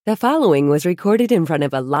The following was recorded in front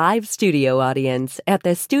of a live studio audience at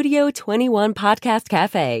the Studio 21 Podcast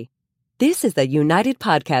Cafe. This is the United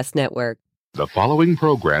Podcast Network. The following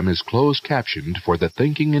program is closed captioned for the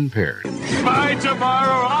thinking impaired. By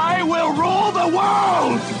tomorrow, I will rule the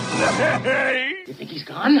world! You think he's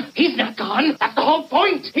gone? He's not gone. That's the whole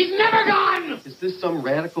point. He's never gone. Is this some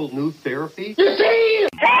radical new therapy? You see?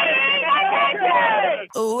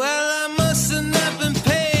 Well, I must have not been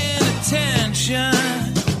paying attention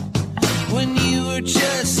when you were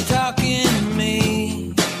just talking to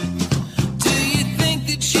me. Do you think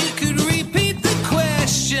that you could repeat the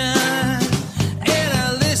question? And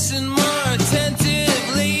I listen more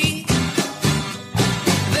attentively.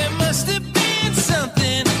 There must have been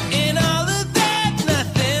something in all of that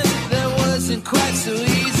nothing that wasn't quite so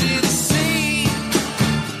easy to see.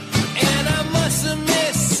 And I must have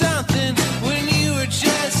missed something when you were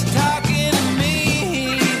just talking to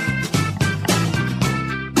me.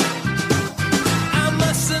 I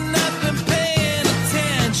must have not been paying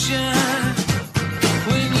attention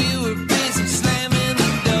when you were busy slamming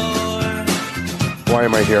the door. Why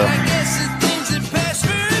am I here? I guess the things that pass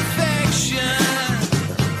for affection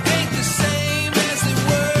ain't the same as they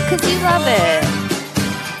were. Because you love it.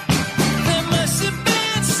 There must have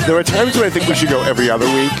been something There are times when I think we should go every other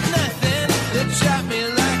week. that dropped me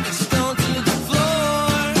like a stone to the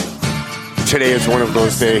floor. Today is one of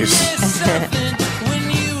those days.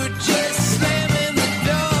 When you were just slamming the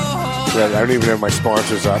door. I don't even have my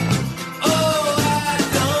sponsors up. Oh, I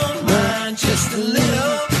don't mind just a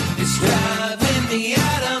little. It's driving me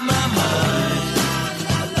out of my mind.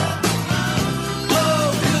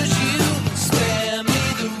 Oh, could you spare me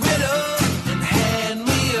the riddle and hand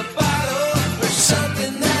me a bottle or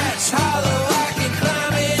something that's hollow I can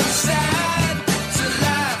climb inside? It's a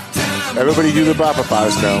lifetime. Everybody do the Baba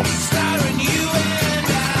Bars now. Starring you and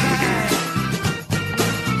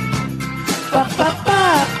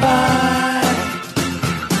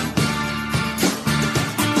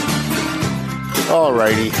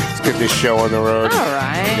Alrighty, let's get this show on the road. All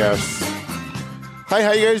right. Yes. Hi,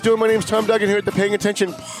 how you guys doing? My name's Tom Duggan here at the Paying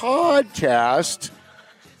Attention Podcast.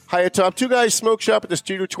 Hi, atop Two Guys Smoke Shop at the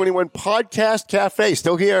Studio 21 Podcast Cafe.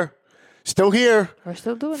 Still here. Still here. We're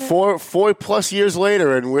still doing it. Four plus years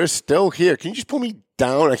later, and we're still here. Can you just pull me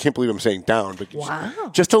down? I can't believe I'm saying down, but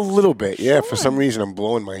just a little bit. Yeah, for some reason I'm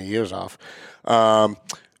blowing my ears off.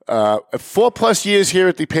 4+ years here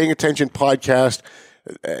at the Paying Attention Podcast.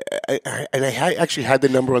 I actually had the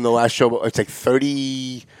number on the last show, but it's like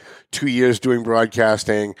 32 years doing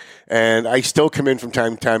broadcasting, and I still come in from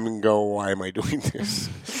time to time and go, why am I doing this?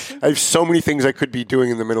 I have so many things I could be doing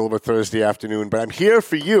in the middle of a Thursday afternoon, but I'm here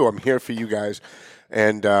for you. I'm here for you guys.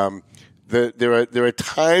 And there are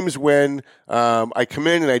times when I come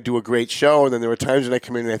in and I do a great show, and then there are times when I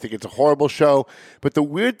come in and I think it's a horrible show. But the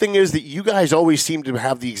weird thing is that you guys always seem to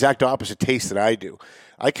have the exact opposite taste that I do.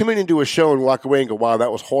 I come in and do a show and walk away and go, wow,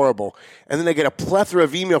 that was horrible. And then I get a plethora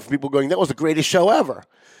of email from people going, that was the greatest show ever.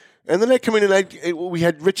 And then I come in and we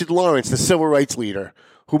had Richard Lawrence, the civil rights leader,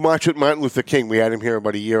 who marched with Martin Luther King. We had him here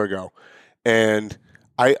about a year ago. And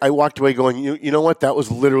I walked away going, you know what? That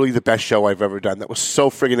was literally the best show I've ever done. That was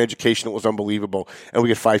so friggin' educational. It was unbelievable. And we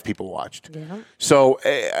had 5 people watched. Yeah. So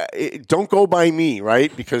don't go by me,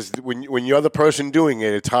 right? Because when you're the person doing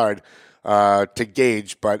it, it's hard to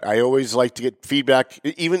gauge. But I always like to get feedback,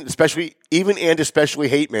 especially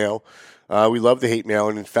hate mail. We love the hate mail.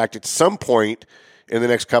 And in fact, at some point in the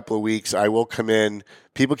next couple of weeks, I will come in.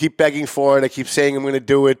 People keep begging for it. I keep saying I'm going to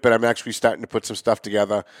do it, but I'm actually starting to put some stuff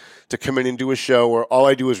together to come in and do a show where all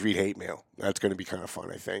I do is read hate mail. That's going to be kind of fun,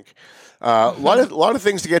 I think. A lot of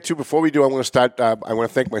things to get to. Before we do, I want to start. I want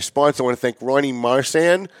to thank my sponsor. I want to thank Ronnie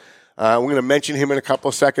Marsan. I'm going to mention him in a couple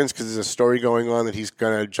of seconds because there's a story going on that he's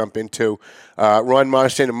going to jump into. Ron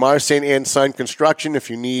Marsan and Marsan and Son Construction. If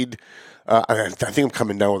you need, I think I'm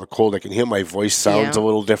coming down with a cold. I can hear my voice sounds a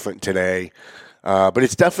little different today. But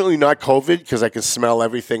it's definitely not COVID because I can smell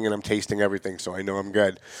everything and I'm tasting everything, so I know I'm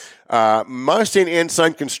good. Marsan and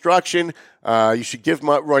Son Construction. You should give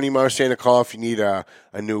Ronnie Marsan a call if you need a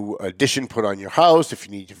new addition put on your house, if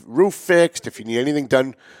you need your roof fixed, if you need anything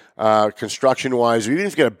done construction-wise, or even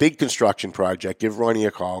if you got a big construction project, give Ronnie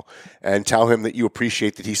a call and tell him that you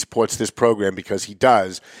appreciate that he supports this program because he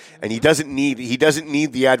does. And he doesn't need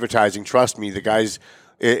the advertising. Trust me, the guy's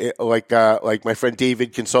like my friend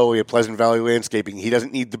David Consoli at Pleasant Valley Landscaping. He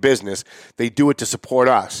doesn't need the business. They do it to support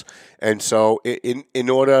us. And so in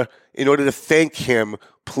order to thank him,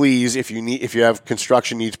 please, if you have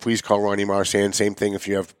construction needs, please call Ronnie Marsan. Same thing if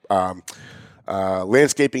you have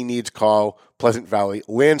landscaping needs, call Pleasant Valley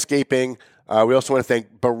Landscaping. We also want to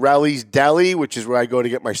thank Borelli's Deli, which is where I go to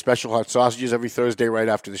get my special hot sausages every Thursday right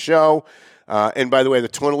after the show. And by the way, the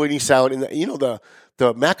tortellini salad and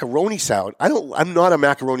the macaroni salad. I'm not a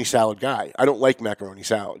macaroni salad guy. I don't like macaroni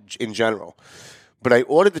salad in general. But I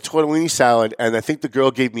ordered the tortellini salad, and I think the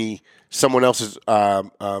girl gave me someone else's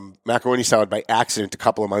macaroni salad by accident a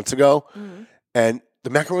couple of months ago. Mm-hmm. And the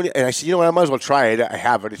macaroni, and I said, you know what, I might as well try it. I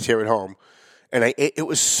have it. It's here at home. And it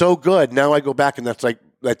was so good. Now I go back, and that's like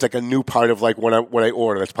a new part of like what I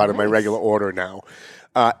order. That's part of my regular order now.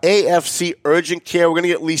 AFC Urgent Care. We're going to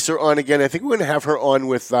get Lisa on again. I think we're going to have her on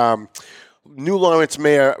with New Lawrence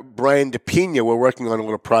Mayor Brian DePina. We're working on a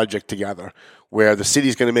little project together where the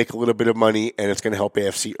city's going to make a little bit of money, and it's going to help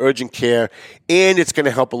AFC Urgent Care, and it's going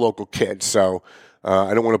to help a local kid. So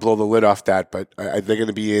I don't want to blow the lid off that, but they're going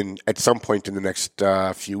to be in at some point in the next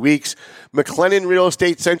few weeks. McLennan Real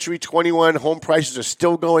Estate, Century 21. Home prices are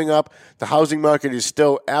still going up. The housing market is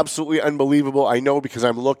still absolutely unbelievable. I know because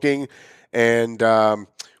I'm looking, and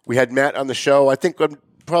we had Matt on the show, I think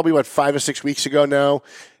probably, 5 or 6 weeks ago now,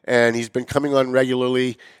 and he's been coming on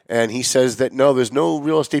regularly, and he says that, no, there's no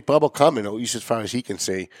real estate bubble coming, at least as far as he can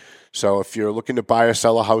see. So if you're looking to buy or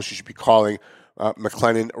sell a house, you should be calling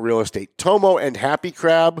McLennan Real Estate. Tomo and Happy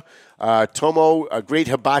Crab. Tomo, a great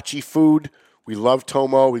hibachi food. We love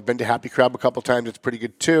Tomo. We've been to Happy Crab a couple times. It's pretty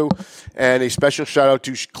good, too. And a special shout-out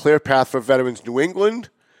to Clear Path for Veterans New England,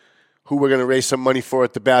 who we're going to raise some money for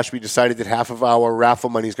at the Bash. We decided that half of our raffle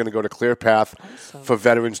money is going to go to Clear Path for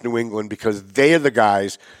Veterans New England because they are the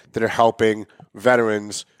guys that are helping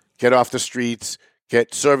veterans get off the streets,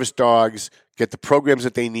 get service dogs, get the programs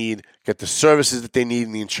that they need, get the services that they need,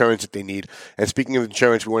 and the insurance that they need. And speaking of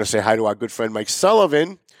insurance, we want to say hi to our good friend Mike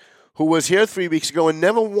Sullivan, who was here 3 weeks ago and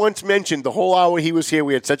never once mentioned the whole hour he was here.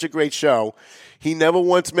 We had such a great show. He never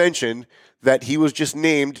once mentioned that he was just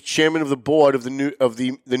named chairman of the board of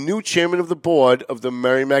the new chairman of the board of the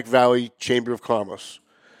Merrimack Valley Chamber of Commerce.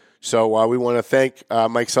 So we want to thank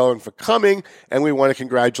Mike Sullivan for coming, and we want to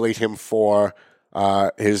congratulate him for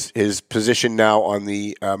his position now on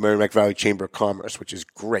the Merrimack Valley Chamber of Commerce, which is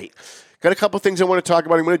great. Got a couple things I want to talk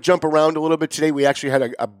about. I'm going to jump around a little bit today. We actually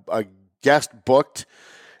had a guest booked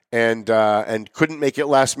and couldn't make it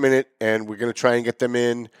last minute, and we're going to try and get them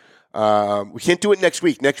in. We can't do it next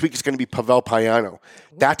week. Next week is going to be Pavel Payano.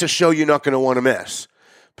 That's a show you're not going to want to miss.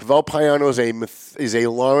 Pavel Payano is a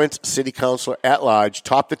Lawrence City Councilor at large,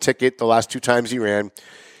 topped the ticket the last 2 times he ran.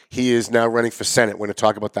 He is now running for Senate. We're going to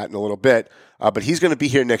talk about that in a little bit. But he's going to be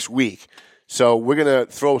here next week. So we're going to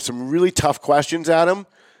throw some really tough questions at him.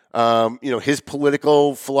 His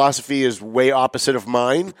political philosophy is way opposite of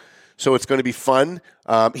mine. So it's going to be fun.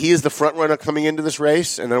 He is the front runner coming into this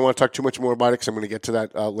race, and I don't want to talk too much more about it because I'm going to get to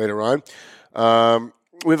that later on.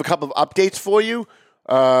 We have a couple of updates for you.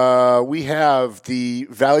 We have the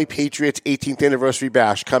Valley Patriots 18th Anniversary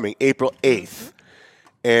Bash coming April 8th.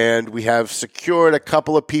 And we have secured a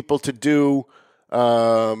couple of people to do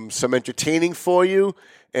some entertaining for you.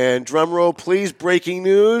 And drum roll, please, breaking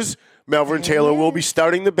news. Melvin Taylor will be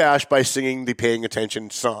starting the bash by singing the Paying Attention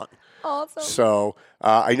song. Awesome. So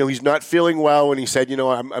I know he's not feeling well, and he said,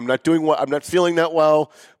 I'm not doing well. I'm not feeling that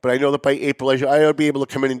well, but I know that by April I'll be able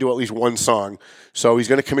to come in and do at least one song. So he's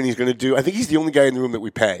going to come in. He's going to do. I think he's the only guy in the room that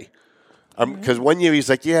we pay. Because one year he's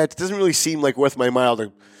like, it doesn't really seem like worth my mile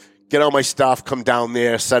to get all my stuff, come down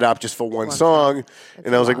there, set up just for one song.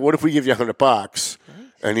 And I was like, what if we give you $100?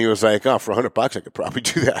 And he was like, for $100, I could probably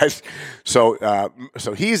do that.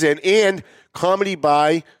 So he's in. And comedy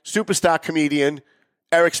by superstar comedian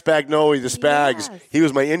Eric Spagnoli, the Spags. Yes. He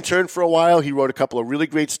was my intern for a while. He wrote a couple of really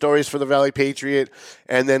great stories for the Valley Patriot.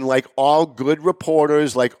 And then, like all good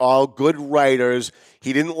reporters, like all good writers,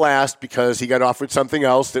 he didn't last because he got offered something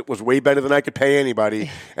else that was way better than I could pay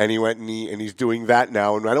anybody. And he went and he's doing that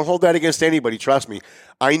now. And I don't hold that against anybody, trust me.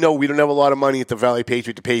 I know we don't have a lot of money at the Valley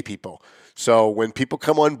Patriot to pay people. So when people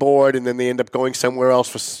come on board and then they end up going somewhere else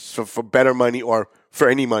for better money or for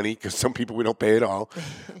any money, because some people we don't pay at all,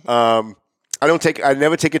 I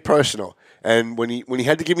never take it personal. And when he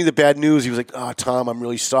had to give me the bad news, he was like, Tom, I'm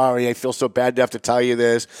really sorry. I feel so bad to have to tell you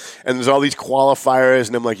this. And there's all these qualifiers.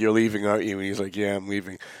 And I'm like, you're leaving, aren't you? And he's like, yeah, I'm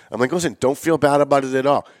leaving. I'm like, listen, don't feel bad about it at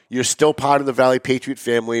all. You're still part of the Valley Patriot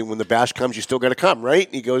family. When the bash comes, you still got to come, right?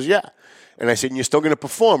 And he goes, yeah. And I said, and you're still going to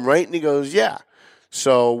perform, right? And he goes, yeah.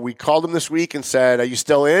 So we called him this week and said, are you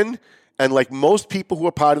still in? And like most people who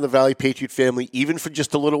are part of the Valley Patriot family, even for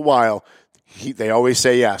just a little while, they always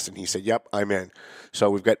say yes. And he said, yep, I'm in. So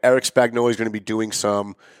we've got Eric Spagnoli who's going to be doing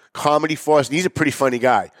some comedy for us. And he's a pretty funny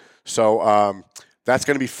guy. So that's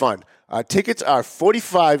going to be fun. Tickets are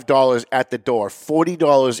 $45 at the door,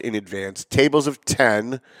 $40 in advance, tables of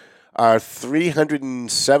 10. are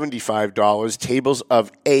 $375. Tables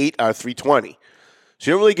of 8 are $320. So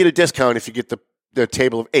you don't really get a discount if you get the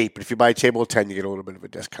table of 8, but if you buy a table of 10, you get a little bit of a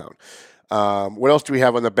discount. What else do we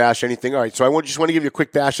have on the Bash? Anything? All right, so just want to give you a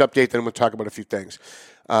quick Bash update, then we'll talk about a few things.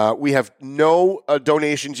 We have no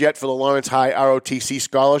donations yet for the Lawrence High ROTC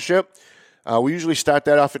Scholarship. We usually start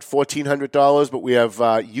that off at $1,400, but we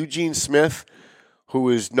have Eugene Smith, who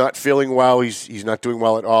is not feeling well. He's not doing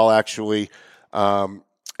well at all, actually.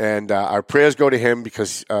 And our prayers go to him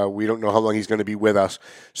because we don't know how long he's going to be with us.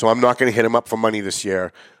 So I'm not going to hit him up for money this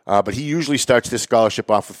year. But he usually starts this scholarship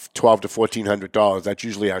off with $1,200 to $1,400. That's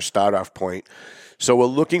usually our start-off point. So we're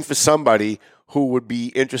looking for somebody who would be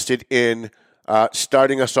interested in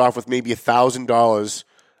starting us off with maybe $1,000,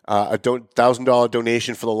 a $1,000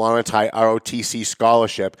 donation for the Lawrence High ROTC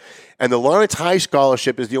Scholarship. And the Lawrence High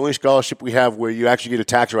Scholarship is the only scholarship we have where you actually get a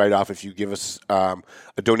tax write-off if you give us a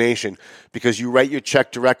donation, because you write your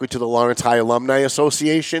check directly to the Lawrence High Alumni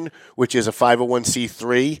Association, which is a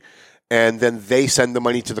 501c3, and then they send the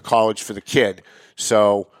money to the college for the kid.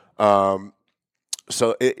 So if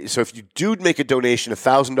you do make a donation,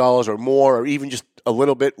 $1,000 or more, or even just a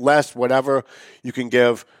little bit less, whatever you can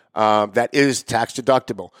give, that is tax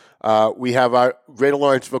deductible. We have our Greater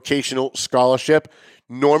Lawrence Vocational Scholarship.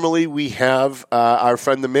 Normally, we have our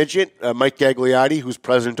friend the Midget, Mike Gagliardi, who's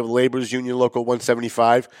president of the Laborers Union Local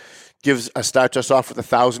 175, starts us off with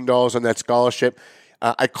 $1,000 on that scholarship.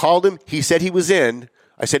 I called him. He said he was in.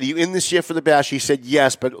 I said, "Are you in this year for the Bash?" He said,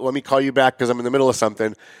 "Yes, but let me call you back because I'm in the middle of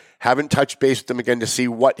something." Haven't touched base with him again to see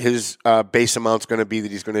what his base amount's going to be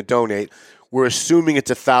that he's going to donate. We're assuming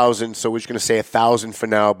it's $1,000, so we're just going to say $1,000 for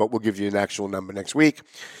now, but we'll give you an actual number next week.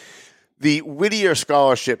 The Whittier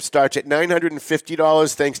Scholarship starts at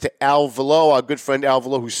 $950, thanks to Al Velo, our good friend Al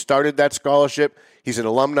Velo, who started that scholarship. He's an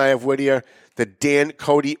alumni of Whittier. The Dan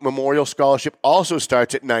Cody Memorial Scholarship also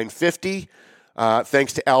starts at $950,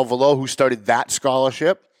 thanks to Al Velo, who started that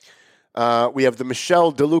scholarship. We have the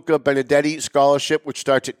Michelle DeLuca Benedetti Scholarship, which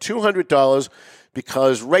starts at $200,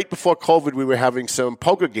 because right before COVID, we were having some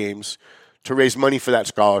poker games to raise money for that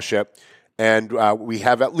scholarship. And we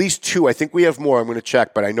have at least 2. I think we have more. I'm going to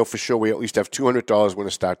check, but I know for sure we at least have $200 we're going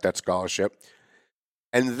to start that scholarship.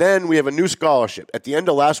 And then we have a new scholarship. At the end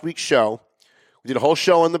of last week's show, we did a whole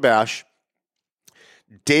show on the Bash.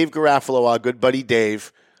 Dave Garofalo, our good buddy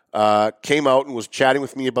Dave, came out and was chatting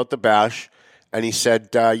with me about the Bash. And he said,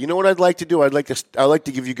 you know what I'd like to do? I'd like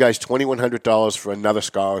to give you guys $2,100 for another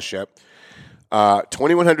scholarship.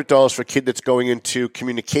 $2,100 for a kid that's going into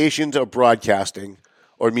communications or broadcasting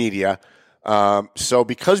or media. So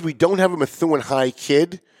because we don't have a Methuen High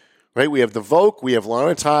kid, right? We have the Voc, we have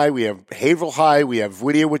Lawrence High, we have Haverhill High, we have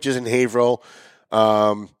Whittier, which is in Haverhill,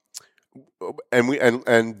 and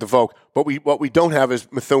the Voc. But what we don't have is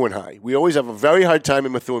Methuen High. We always have a very hard time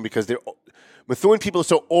in Methuen because Methuen people are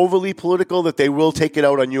so overly political that they will take it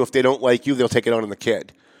out on you. If they don't like you, they'll take it out on the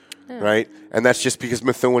kid, right? And that's just because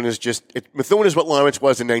Methuen is what Lawrence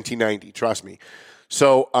was in 1990. Trust me.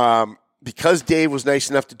 So because Dave was nice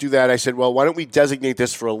enough to do that, I said, well, why don't we designate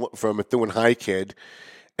this for a Methuen High kid?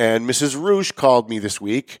 And Mrs. Rouge called me this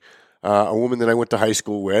week, a woman that I went to high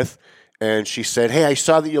school with, and she said, "Hey, I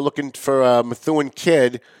saw that you're looking for a Methuen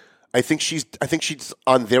kid. I think she's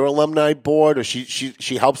on their alumni board, or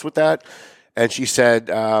she helps with that." And she said,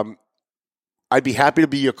 "I'd be happy to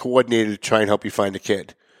be your coordinator to try and help you find a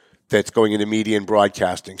kid that's going into media and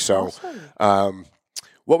broadcasting." So, awesome.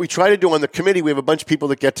 What we try to do on the committee, we have a bunch of people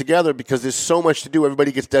that get together because there's so much to do.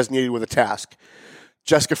 Everybody gets designated with a task.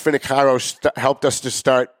 Jessica Finicaro helped us to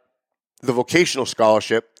start the vocational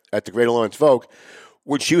scholarship at the Greater Lawrence Voc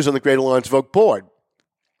when she was on the Greater Lawrence Voc board.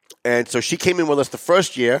 And so she came in with us the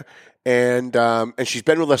first year, and she's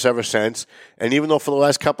been with us ever since. And even though for the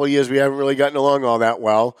last couple of years we haven't really gotten along all that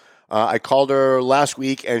well, I called her last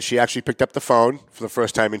week, and she actually picked up the phone for the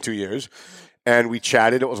first time in 2 years. And we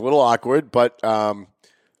chatted. It was a little awkward, but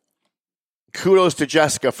kudos to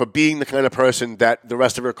Jessica for being the kind of person that the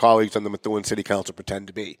rest of her colleagues on the Methuen City Council pretend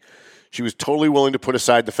to be. She was totally willing to put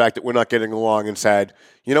aside the fact that we're not getting along and said,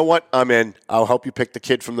 "You know what? I'm in. I'll help you pick the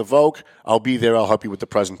kid from the Voc. I'll be there. I'll help you with the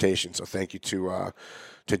presentation." So thank you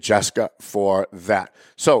to Jessica for that.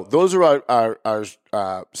 So those are our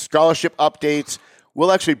scholarship updates.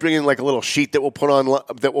 We'll actually bring in like a little sheet that we'll put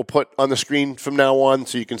on the screen from now on,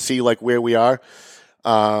 so you can see like where we are.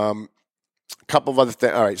 A couple of other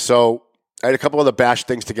things. All right, so I had a couple other Bash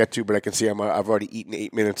things to get to, but I can see I've already eaten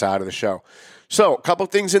 8 minutes out of the show. So a couple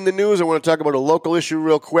things in the news. I want to talk about a local issue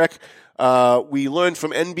real quick. We learned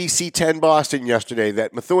from NBC 10 Boston yesterday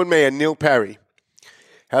that Methuen Mayor Neil Perry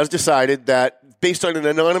has decided that, based on an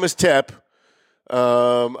anonymous tip,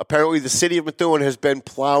 Apparently, the city of Methuen has been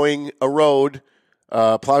plowing a road,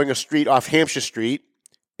 plowing a street off Hampshire Street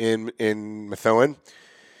in Methuen,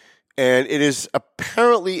 and it is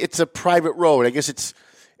apparently it's a private road. I guess it's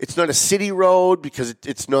not a city road because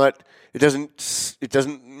it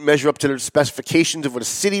doesn't measure up to the specifications of what a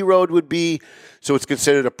city road would be. So it's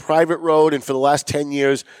considered a private road, and for the last 10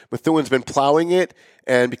 years, Methuen's been plowing it.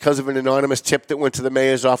 And because of an anonymous tip that went to the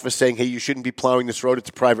mayor's office saying, "Hey, you shouldn't be plowing this road; it's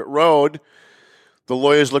a private road," the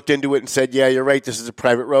lawyers looked into it and said, "Yeah, you're right. This is a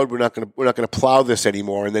private road. We're not going to plow this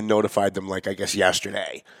anymore." And then notified them, I guess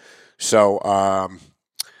yesterday. So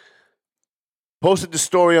posted the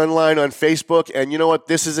story online on Facebook, and you know what?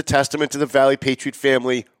 This is a testament to the Valley Patriot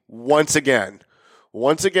family once again.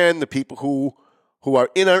 Once again, the people who are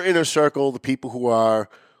in our inner circle, the people who are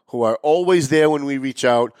always there when we reach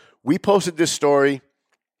out. We posted this story,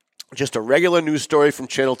 just a regular news story from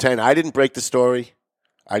Channel 10. I didn't break the story.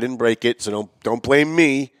 I didn't break it, so don't blame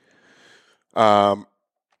me. I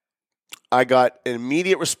got an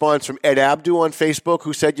immediate response from Ed Abdu on Facebook,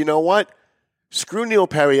 who said, "You know what? Screw Neil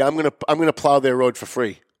Perry. I'm gonna plow their road for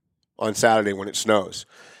free on Saturday when it snows."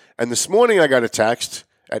 And this morning I got a text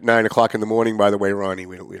at 9 o'clock in the morning. By the way, Ronnie,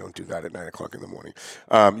 we don't do that at 9 o'clock in the morning.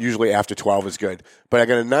 Usually after 12 is good. But I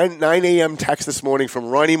got a 9 a.m. text this morning from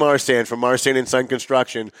Ronnie Marsan from Marsan & Son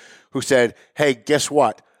Construction, who said, "Hey, guess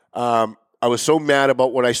what? I was so mad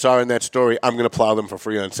about what I saw in that story, I'm going to plow them for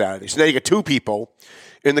free on Saturday." So now you got two people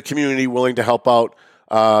in the community willing to help out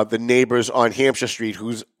the neighbors on Hampshire Street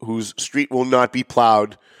whose street will not be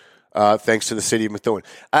plowed thanks to the city of Methuen.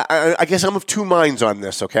 I guess I'm of two minds on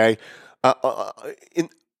this, okay?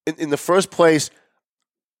 In the first place,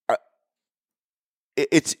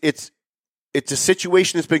 it's a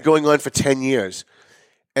situation that's been going on for 10 years.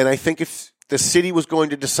 And I think if the city was going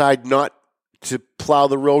to decide not to plow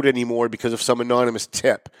the road anymore because of some anonymous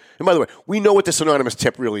tip. And by the way, we know what this anonymous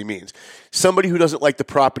tip really means. Somebody who doesn't like the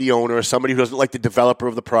property owner, somebody who doesn't like the developer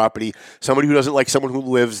of the property, somebody who doesn't like someone who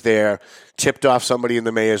lives there, tipped off somebody in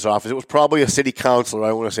the mayor's office. It was probably a city councilor. I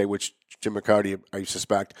don't want to say which, Jim McCarty, I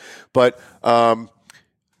suspect. But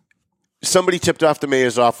somebody tipped off the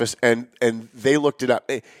mayor's office, and they looked it up.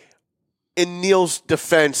 In Neil's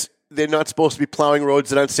defense, they're not supposed to be plowing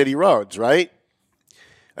roads that aren't city roads, right?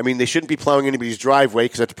 I mean, they shouldn't be plowing anybody's driveway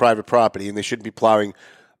because that's private property, and they shouldn't be plowing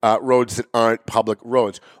roads that aren't public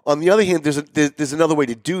roads. On the other hand, there's another way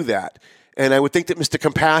to do that, and I would think that Mr.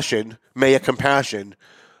 Compassion, Mayor Compassion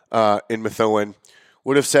in Methuen,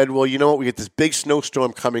 would have said, "Well, you know what? We get this big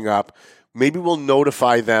snowstorm coming up. Maybe we'll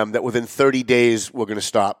notify them that within 30 days we're going to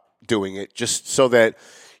stop doing it, just so that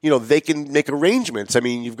they can make arrangements." I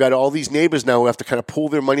mean, you've got all these neighbors now who have to kind of pull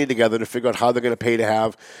their money together to figure out how they're going to pay to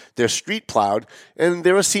have their street plowed. And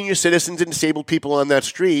there are senior citizens and disabled people on that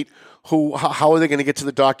street who, how are they going to get to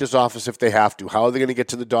the doctor's office if they have to? How are they going to get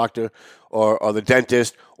to the doctor or the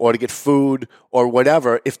dentist or to get food or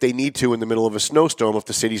whatever if they need to in the middle of a snowstorm if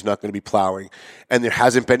the city's not going to be plowing? And there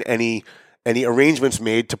hasn't been any arrangements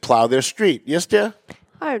made to plow their street. Yes, dear?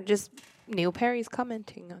 Neil Perry's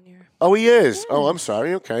commenting on your... Oh, he is? Yeah. Oh, I'm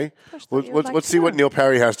sorry. Okay. Let's see what Neil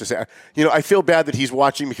Perry has to say. I feel bad that he's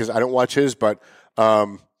watching because I don't watch his, but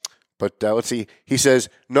let's see. He says,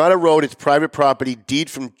 "Not a road, it's private property. Deed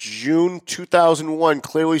from June 2001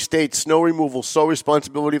 clearly states snow removal, sole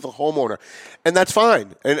responsibility of the homeowner." And that's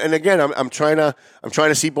fine. And again, I'm trying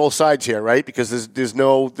to see both sides here, right? Because there's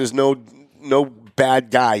no bad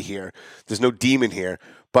guy here. There's no demon here.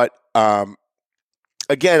 But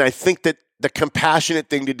again, I think that the compassionate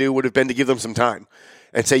thing to do would have been to give them some time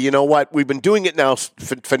and say, "You know what? We've been doing it now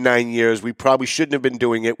for 9 years. We probably shouldn't have been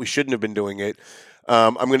doing it. We shouldn't have been doing it.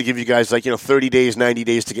 I'm going to give you guys 30 days, 90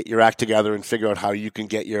 days to get your act together and figure out how you can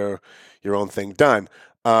get your own thing done."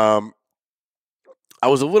 I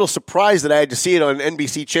was a little surprised that I had to see it on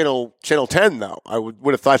NBC Channel 10, though. I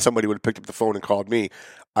would have thought somebody would have picked up the phone and called me.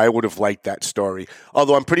 I would have liked that story.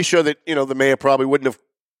 Although I'm pretty sure that the mayor probably wouldn't have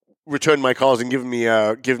returned my calls and given me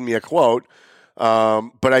a quote,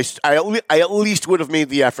 but I at least would have made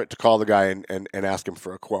the effort to call the guy and ask him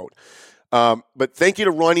for a quote. But thank you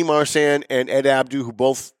to Ronnie Marsan and Ed Abdu, who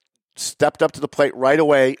both stepped up to the plate right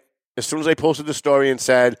away as soon as I posted the story and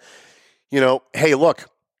said, "Hey, look,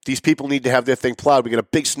 these people need to have their thing plowed. We got a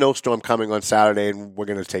big snowstorm coming on Saturday, and we're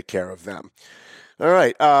going to take care of them." All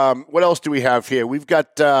right. What else do we have here? We've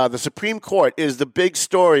got the Supreme Court is the big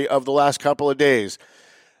story of the last couple of days.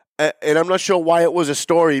 And I'm not sure why it was a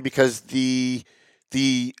story because the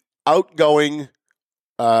outgoing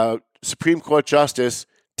Supreme Court justice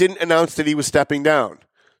didn't announce that he was stepping down.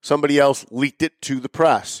 Somebody else leaked it to the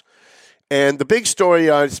press. And the big story,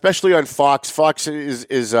 especially on Fox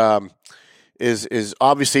is is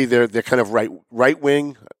obviously they're kind of right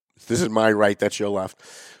wing. This is my right, that's your left.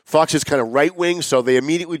 Fox is kind of right wing, so they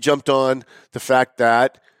immediately jumped on the fact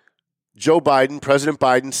that President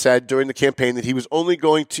Biden, said during the campaign that he was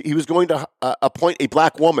going to appoint a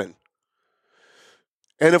black woman.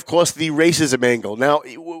 And of course, the racism angle. Now,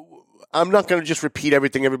 I'm not going to just repeat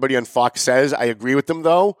everything everybody on Fox says. I agree with them,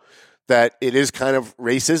 though, that it is kind of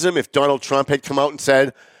racism. If Donald Trump had come out and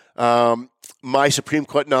said, my Supreme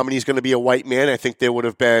Court nominee is going to be a white man, I think there would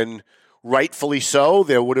have been, rightfully so,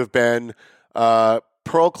 there would have been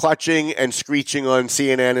pearl clutching and screeching on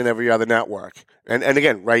CNN and every other network. And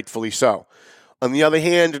again, rightfully so. On the other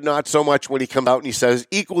hand, not so much when he comes out and he says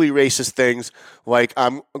equally racist things like,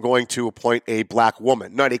 I'm going to appoint a black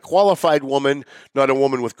woman. Not a qualified woman, not a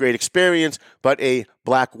woman with great experience, but a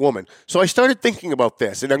black woman. So I started thinking about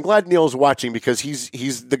this, and I'm glad Neil's watching because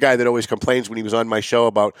he's the guy that always complains when he was on my show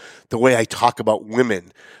about the way I talk about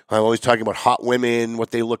women. I'm always talking about hot women, what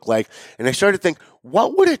they look like. And I started to think,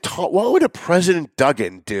 what would a President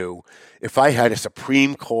Duggan do if I had a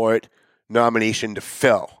Supreme Court nomination to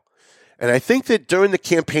fill? And I think that during the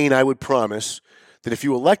campaign, I would promise that if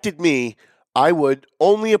you elected me, I would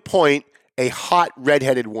only appoint a hot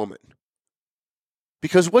redheaded woman.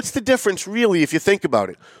 Because what's the difference, really, if you think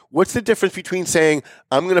about it? What's the difference between saying,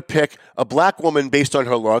 I'm going to pick a black woman based on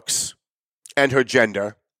her looks and her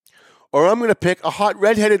gender, or I'm going to pick a hot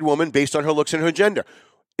redheaded woman based on her looks and her gender?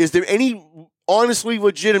 Is there any, honestly,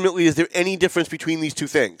 legitimately, is there any difference between these two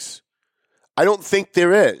things? I don't think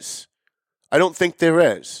there is. The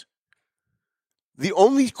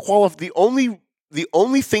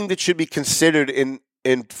only thing that should be considered in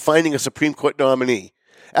finding a Supreme Court nominee,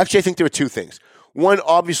 actually, I think there are two things. One,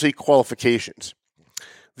 obviously, qualifications.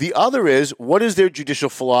 The other is, what is their judicial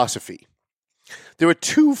philosophy? There are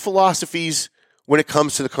two philosophies when it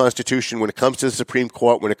comes to the Constitution, when it comes to the Supreme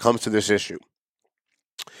Court, when it comes to this issue.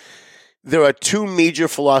 There are two major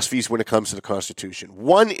philosophies when it comes to the Constitution.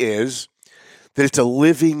 One is that it's a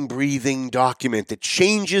living, breathing document that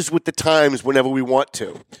changes with the times whenever we want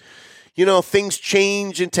to. You know, things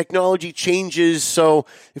change and technology changes, so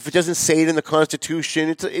if it doesn't say it in the Constitution,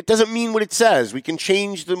 it doesn't mean what it says. We can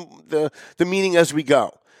change the meaning as we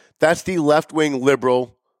go. That's the left-wing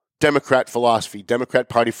liberal Democrat philosophy. Democrat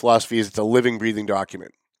Party philosophy is it's a living, breathing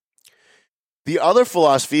document. The other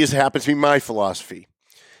philosophy happens to be my philosophy,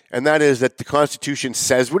 and that is that the Constitution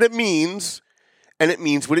says what it means, and it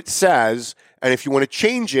means what it says. And if you want to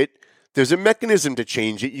change it, there's a mechanism to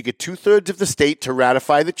change it. You get 2/3 of the state to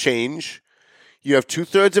ratify the change. You have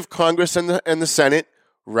 2/3 of Congress and the Senate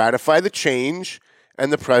ratify the change,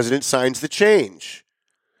 and the president signs the change.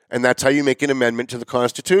 And that's how you make an amendment to the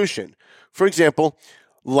Constitution. For example,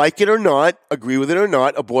 like it or not, agree with it or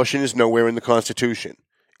not, abortion is nowhere in the Constitution.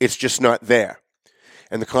 It's just not there.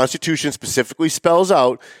 And the Constitution specifically spells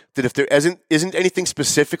out that if there isn't anything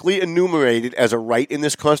specifically enumerated as a right in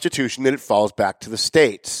this Constitution, then it falls back to the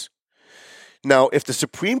states. Now, if the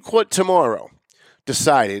Supreme Court tomorrow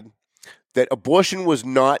decided that abortion was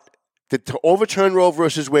not, that to overturn Roe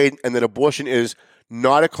versus Wade and that abortion is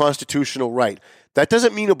not a constitutional right, that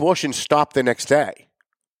doesn't mean abortion stopped the next day.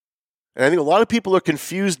 And I think a lot of people are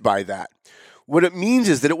confused by that. What it means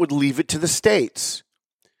is that it would leave it to the states.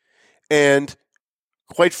 And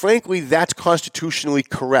quite frankly, that's constitutionally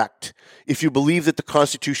correct if you believe that the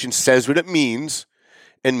Constitution says what it means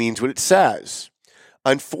and means what it says.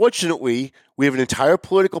 Unfortunately, we have an entire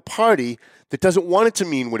political party that doesn't want it to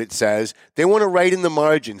mean what it says. They want to write in the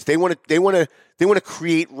margins. They want to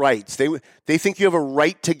create rights. They think you have a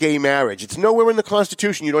right to gay marriage. It's nowhere in the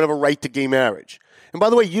Constitution you don't have a right to gay marriage. And by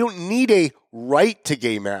the way, you don't need a right to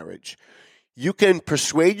gay marriage. You can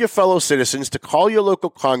persuade your fellow citizens to call your local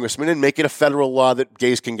congressman and make it a federal law that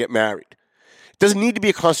gays can get married. It doesn't need to be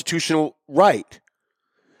a constitutional right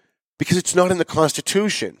because it's not in the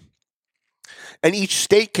Constitution. And each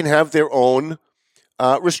state can have their own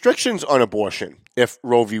restrictions on abortion if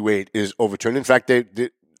Roe v. Wade is overturned. In fact,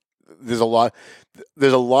 there's a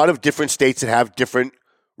lot of different states that have different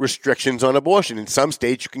restrictions on abortion. In some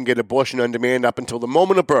states, you can get abortion on demand up until the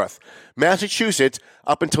moment of birth. Massachusetts,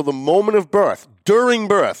 up until the moment of birth. During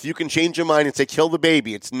birth, you can change your mind and say, kill the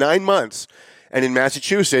baby. It's 9 months. And in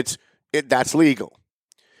Massachusetts, that's legal.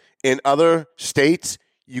 In other states,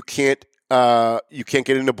 you can't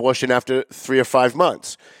get an abortion after 3 or 5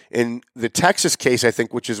 months. In the Texas case, I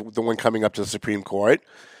think, which is the one coming up to the Supreme Court,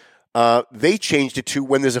 they changed it to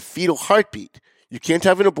when there's a fetal heartbeat. You can't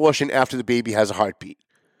have an abortion after the baby has a heartbeat.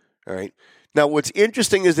 All right. Now, what's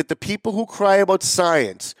interesting is that the people who cry about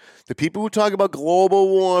science, the people who talk about global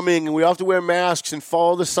warming and we have to wear masks and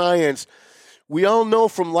follow the science, we all know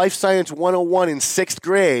from Life Science 101 in 6th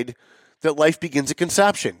grade that life begins at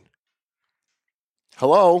conception.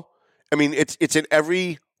 Hello? I mean, it's in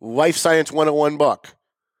every Life Science 101 book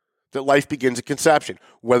that life begins at conception.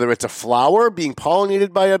 Whether it's a flower being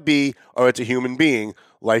pollinated by a bee or it's a human being,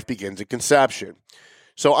 life begins at conception.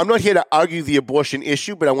 So I'm not here to argue the abortion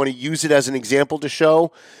issue, but I want to use it as an example to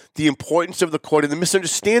show the importance of the court and the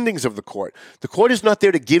misunderstandings of the court. The court is not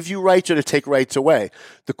there to give you rights or to take rights away.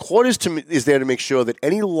 The court is there to make sure that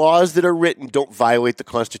any laws that are written don't violate the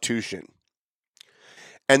Constitution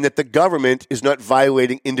and that the government is not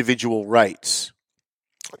violating individual rights.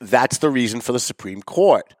 That's the reason for the Supreme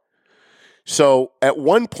Court. So at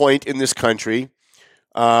one point in this country,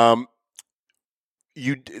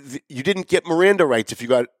 you didn't get Miranda rights if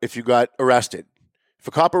you got arrested. If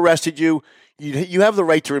a cop arrested you, you have the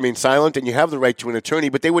right to remain silent and you have the right to an attorney,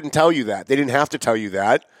 but they wouldn't tell you that. They didn't have to tell you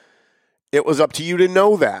that. It was up to you to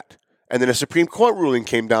know that. And then a Supreme Court ruling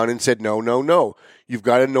came down and said, no. You've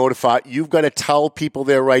got to notify. You've got to tell people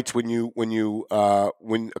their rights when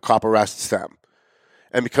a cop arrests them.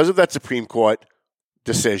 And because of that Supreme Court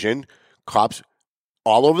decision, cops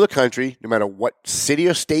all over the country, no matter what city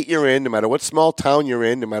or state you're in, no matter what small town you're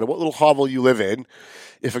in, no matter what little hovel you live in,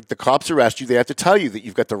 if the cops arrest you, they have to tell you that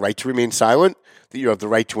you've got the right to remain silent, that you have the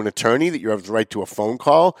right to an attorney, that you have the right to a phone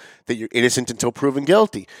call, that you're innocent until proven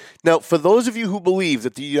guilty. Now, for those of you who believe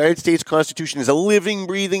that the United States Constitution is a living,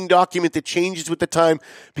 breathing document that changes with the time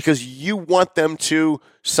because you want them to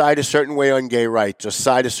side a certain way on gay rights or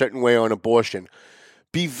side a certain way on abortion,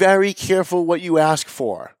 be very careful what you ask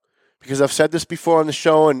for. Because I've said this before on the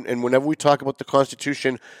show, and whenever we talk about the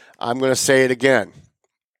Constitution, I'm going to say it again.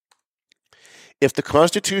 If the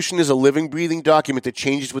Constitution is a living, breathing document that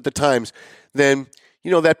changes with the times, then,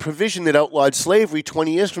 that provision that outlawed slavery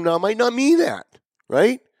 20 years from now might not mean that,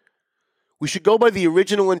 right? We should go by the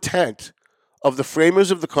original intent of the framers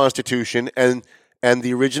of the Constitution and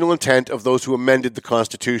the original intent of those who amended the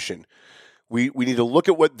Constitution. We need to look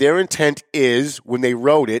at what their intent is when they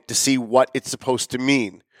wrote it to see what it's supposed to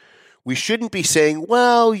mean. We shouldn't be saying,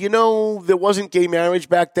 well, there wasn't gay marriage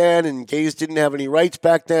back then and gays didn't have any rights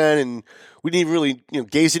back then and we didn't really,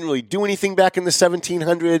 gays didn't really do anything back in the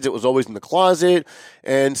 1700s. It was always in the closet.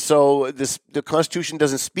 And so the Constitution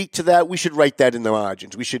doesn't speak to that. We should write that in the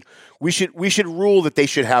margins. We should rule that they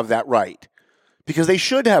should have that right because they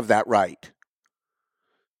should have that right.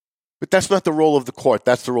 But that's not the role of the court.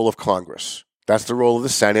 That's the role of Congress. That's the role of the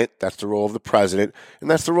Senate. That's the role of the president. And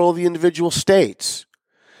that's the role of the individual states.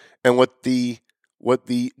 And what the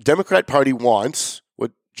Democrat Party wants,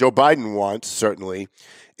 what Joe Biden wants, certainly,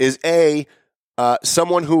 is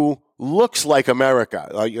someone who looks like America.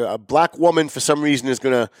 A black woman, for some reason, is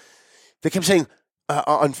going to... They kept saying,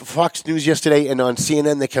 on Fox News yesterday and on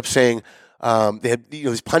CNN, they kept saying, they had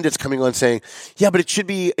these pundits coming on saying, yeah, but it should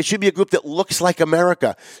be a group that looks like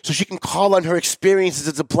America, so she can call on her experiences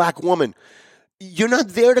as a black woman. You're not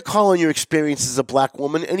there to call on your experiences as a black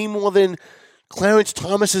woman any more than Clarence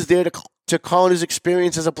Thomas is there to call on his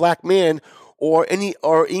experience as a black man, or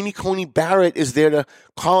Amy Coney Barrett is there to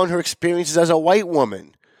call on her experiences as a white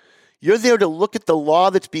woman. You're there to look at the law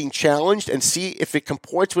that's being challenged and see if it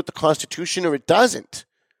comports with the Constitution or it doesn't.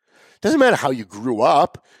 It doesn't matter how you grew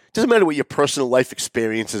up. It doesn't matter what your personal life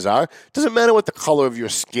experiences are. It doesn't matter what the color of your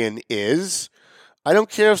skin is. I don't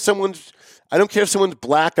care if someone's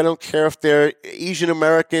black. I don't care if they're Asian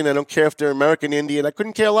American. I don't care if they're American Indian. I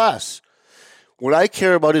couldn't care less. What I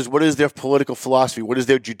care about is what is their political philosophy? What is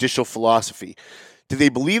their judicial philosophy? Do they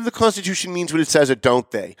believe the Constitution means what it says or don't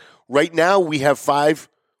they? Right now we have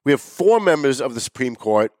 4 members of the Supreme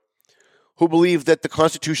Court who believe that the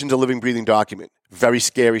Constitution is a living, breathing document. Very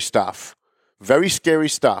scary stuff. Very scary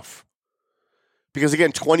stuff. Because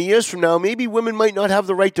again, 20 years from now, maybe women might not have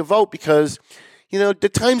the right to vote because, the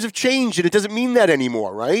times have changed and it doesn't mean that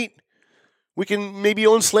anymore, right? We can maybe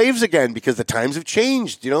own slaves again because the times have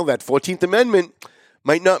changed. That 14th Amendment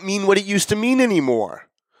might not mean what it used to mean anymore.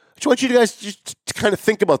 I just want you guys just to kind of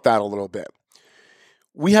think about that a little bit.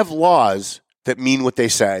 We have laws that mean what they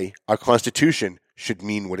say. Our Constitution should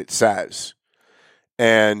mean what it says.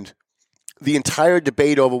 And the entire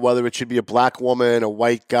debate over whether it should be a black woman, a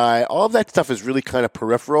white guy, all of that stuff is really kind of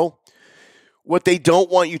peripheral. What they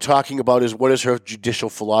don't want you talking about is what is her judicial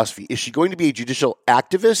philosophy. Is she going to be a judicial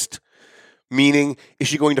activist? Meaning, is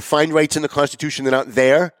she going to find rights in the Constitution that aren't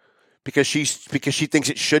there because she thinks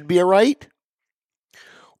it should be a right?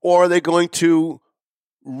 Or are they going to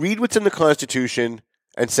read what's in the Constitution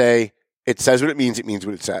and say, it says what it means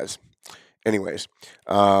what it says? Anyways,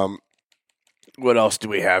 what else do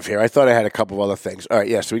we have here? I thought I had a couple of other things. All right,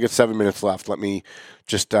 yeah, so we got 7 minutes left. Let me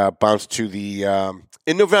just bounce to the...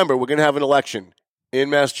 in November, we're going to have an election in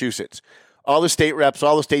Massachusetts. all the state reps,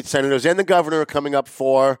 all the state senators, and the governor are coming up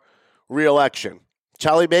for re-election.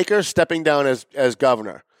 Charlie Baker stepping down as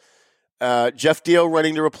governor. Jeff Deal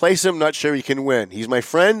running to replace him. Not sure he can win. He's my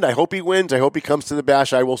friend. I hope he wins. I hope he comes to the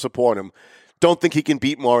bash. I will support him. Don't think he can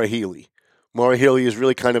beat Maura Healey. Maura Healey is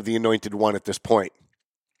really kind of the anointed one at this point.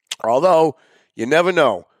 Although, you never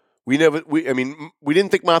know. We didn't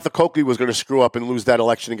think Martha Coakley was going to screw up and lose that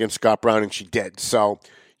election against Scott Brown, and she did. So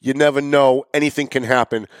you never know. Anything can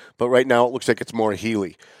happen. But right now it looks like it's Maura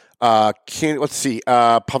Healey. Let's see.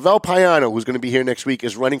 Pavel Payano, who's going to be here next week,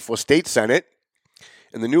 is running for state senate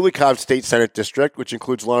in the newly carved state senate district, which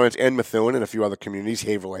includes Lawrence and Methuen and a few other communities,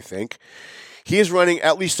 Haverhill, I think. He is running,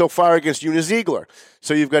 at least so far, against Una Ziegler.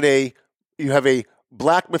 So you have a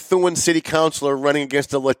black Methuen city councilor running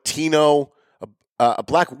against a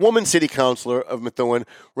black woman city councilor of Methuen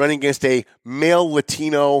running against a male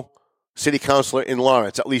Latino city councilor in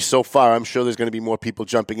Lawrence, at least so far. I'm sure there's going to be more people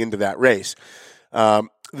jumping into that race.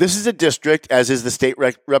 This is a district, as is the state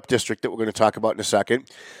rep district that we're going to talk about in a second.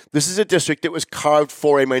 This is a district that was carved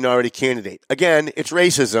for a minority candidate. Again, it's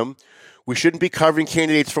racism. We shouldn't be carving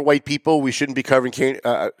candidates for white people. We shouldn't be carving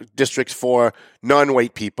districts for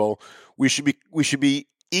non-white people. We should be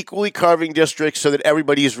equally carving districts so that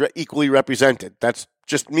everybody is equally represented. That's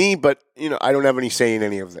just me, but I don't have any say in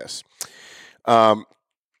any of this.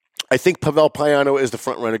 I think Pavel Payano is the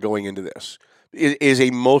front runner going into this. It is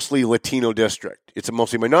a mostly Latino district. It's a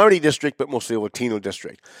mostly minority district, but mostly a Latino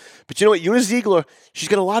district. But you know what? Una Ziegler, she's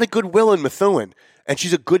got a lot of goodwill in Methuen, and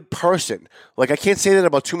she's a good person. Like, I can't say that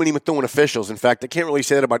about too many Methuen officials. In fact, I can't really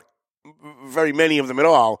say that about very many of them at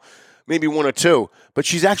all, maybe one or two. But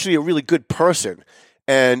she's actually a really good person.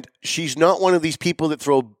 And she's not one of these people that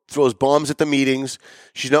throws bombs at the meetings.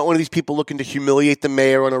 She's not one of these people looking to humiliate the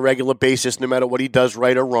mayor on a regular basis, no matter what he does,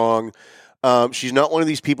 right or wrong. She's not one of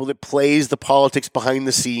these people that plays the politics behind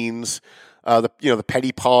the scenes, the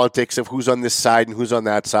petty politics of who's on this side and who's on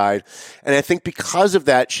that side. And I think because of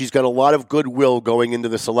that, she's got a lot of goodwill going into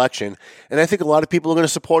this election. And I think a lot of people are going to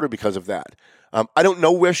support her because of that. I don't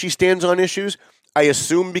know where she stands on issues. I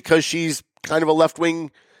assume because she's kind of a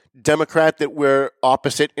left-wing Democrat that we're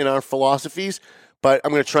opposite in our philosophies. But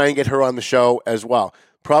I'm going to try and get her on the show as well.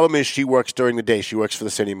 Problem is she works during the day. She works for the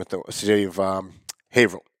city of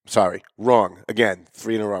Haverhill. Sorry, wrong. Again,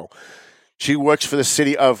 3 in a row. She works for the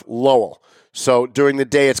city of Lowell. So during the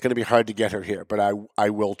day, it's going to be hard to get her here, but I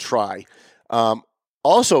will try.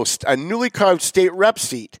 Also, a newly carved state rep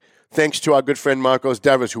seat, thanks to our good friend Marcos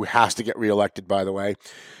Devers, who has to get reelected, by the way,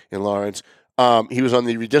 in Lawrence. He was on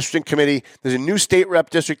the redistricting committee. There's a new state rep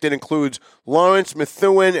district that includes Lawrence,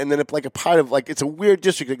 Methuen, and then it's a weird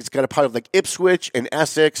district. It's got a part of like Ipswich and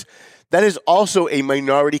Essex. That is also a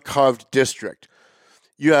minority carved district.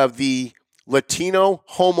 You have the Latino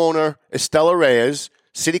homeowner, Estela Reyes,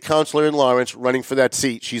 city councilor in Lawrence, running for that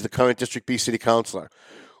seat. She's the current District B city councilor,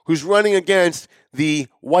 who's running against the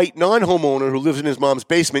white non-homeowner who lives in his mom's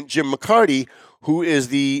basement, Jim McCarty, who is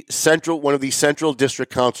one of the central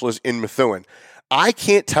district councilors in Methuen. I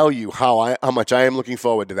can't tell you how much I am looking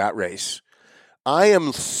forward to that race. I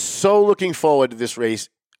am so looking forward to this race.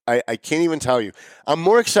 I can't even tell you. I'm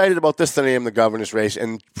more excited about this than I am the governor's race,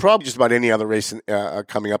 and probably just about any other race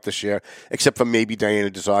coming up this year, except for maybe Diana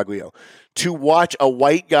DeZoglio. To watch a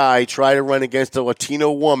white guy try to run against a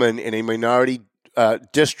Latino woman in a minority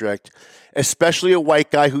district, especially a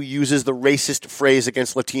white guy who uses the racist phrase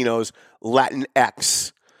against Latinos,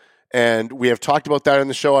 Latinx. And we have talked about that on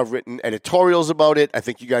the show. I've written editorials about it. I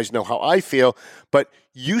think you guys know how I feel. But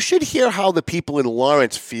you should hear how the people in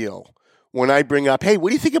Lawrence feel when I bring up, hey, what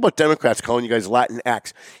do you think about Democrats calling you guys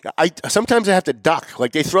Latinx? Sometimes I have to duck.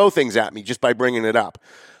 Like, they throw things at me just by bringing it up.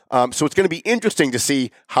 So it's going to be interesting to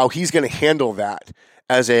see how he's going to handle that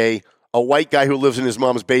as a white guy who lives in his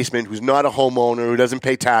mom's basement, who's not a homeowner, who doesn't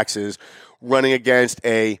pay taxes, running against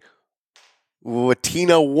a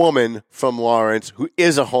Latina woman from Lawrence who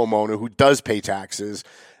is a homeowner, who does pay taxes.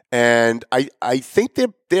 And I think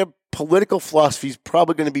their political philosophy is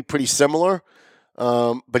probably going to be pretty similar.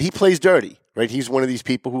 But he plays dirty, right? He's one of these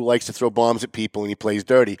people who likes to throw bombs at people, and he plays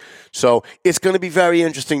dirty. So it's going to be very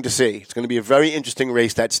interesting to see. It's going to be a very interesting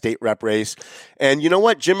race, that state rep race. And you know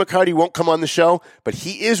what? Jim McCarty won't come on the show, but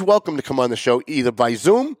he is welcome to come on the show either by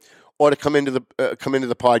Zoom or to come into the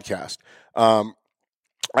podcast.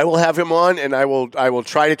 I will have him on, and I will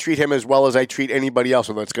try to treat him as well as I treat anybody else.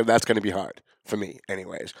 Although that's going to be hard for me,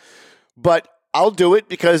 anyways. But I'll do it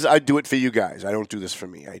because I do it for you guys. I don't do this for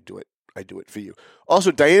me. I do it for you.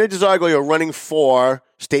 Also, Diana DeZoglio running for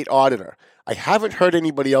state auditor. I haven't heard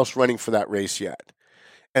anybody else running for that race yet.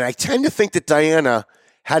 And I tend to think that Diana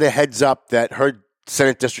had a heads up that her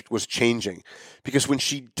Senate district was changing. Because when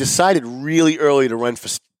she decided really early to run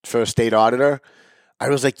for a state auditor, I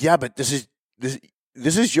was like, yeah, but this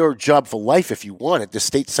is your job for life if you want it. The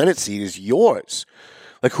state Senate seat is yours.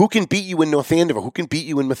 Like, who can beat you in North Andover? Who can beat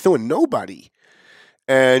you in Methuen? Nobody.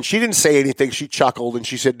 And she didn't say anything. She chuckled, and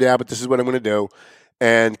she said, yeah, but this is what I'm going to do.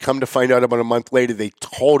 And come to find out about a month later, they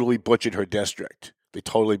totally butchered her district.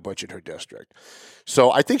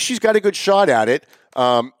 So I think she's got a good shot at it.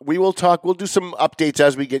 We will talk. We'll do some updates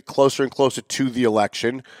as we get closer and closer to the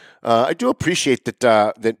election. I do appreciate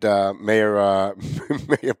that Mayor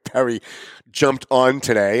Perry jumped on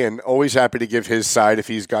today, and always happy to give his side if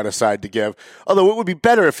he's got a side to give. Although it would be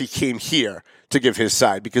better if he came here to give his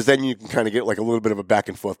side, because then you can kind of get like a little bit of a back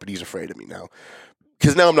and forth. But he's afraid of me now.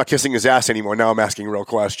 Because now I'm not kissing his ass anymore. Now I'm asking real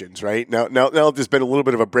questions, right? Now there's been a little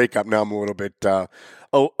bit of a breakup. Now I'm a little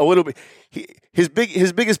bit. His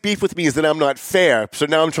biggest beef with me is that I'm not fair. So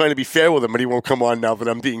now I'm trying to be fair with him, but he won't come on now that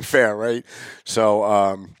I'm being fair, right? So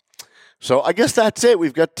I guess that's it.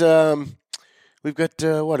 We've got a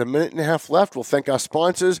minute and a half left. We'll thank our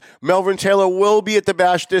sponsors. Melvin Taylor will be at the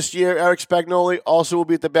Bash this year. Eric Spagnoli also will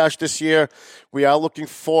be at the Bash this year. We are looking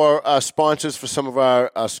for sponsors for some of our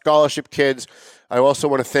scholarship kids. I also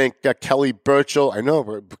want to thank Kelly Burchell. I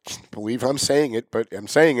know, believe I'm saying it, but I'm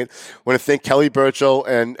saying it. I want to thank Kelly Burchell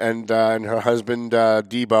and her husband,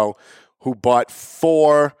 Debo, who bought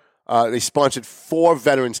they sponsored 4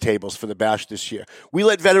 veterans tables for the Bash this year. We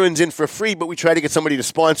let veterans in for free, but we try to get somebody to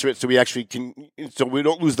sponsor it so we actually so we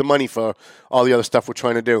don't lose the money for all the other stuff we're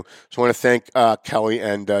trying to do. So I want to thank Kelly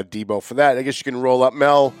and Debo for that. I guess you can roll up,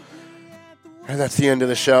 Mel. And that's the end of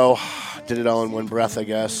the show. Did it all in one breath, I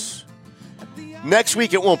guess. Next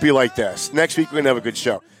week, it won't be like this. Next week, we're going to have a good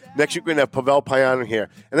show. Next week, we're going to have Pavel Payano here.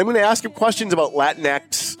 And I'm going to ask him questions about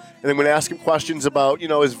Latinx. And I'm going to ask him questions about,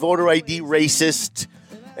 is voter ID racist?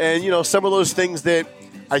 And, some of those things that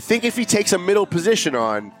I think if he takes a middle position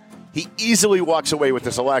on, he easily walks away with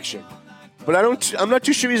this election. But I'm not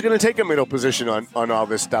too sure he's going to take a middle position on all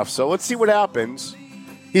this stuff. So let's see what happens.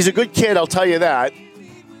 He's a good kid, I'll tell you that.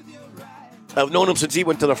 I've known him since he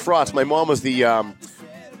went to the Frost. My mom was the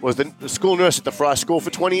school nurse at the Frost School for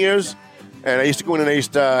 20 years. And I used to go in and I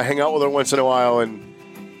used to hang out with her once in a while. And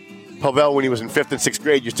Pavel, when he was in 5th and 6th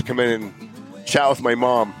grade, used to come in and chat with my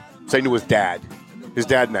mom. So I knew his dad. His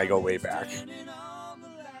dad and I go way back.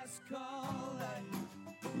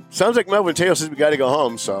 Sounds like Melvin Taylor says we got to go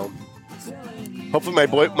home, so hopefully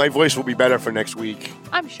my voice will be better for next week.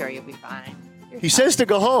 I'm sure you'll be fine. He says to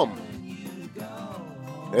go home.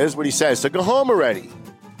 There's what he says. So go home already.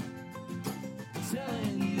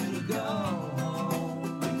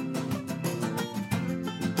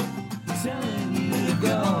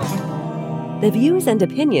 The views and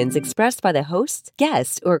opinions expressed by the hosts,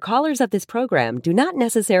 guests, or callers of this program do not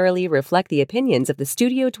necessarily reflect the opinions of the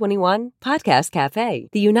Studio 21 Podcast Cafe,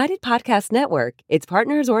 the United Podcast Network, its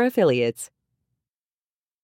partners, or affiliates.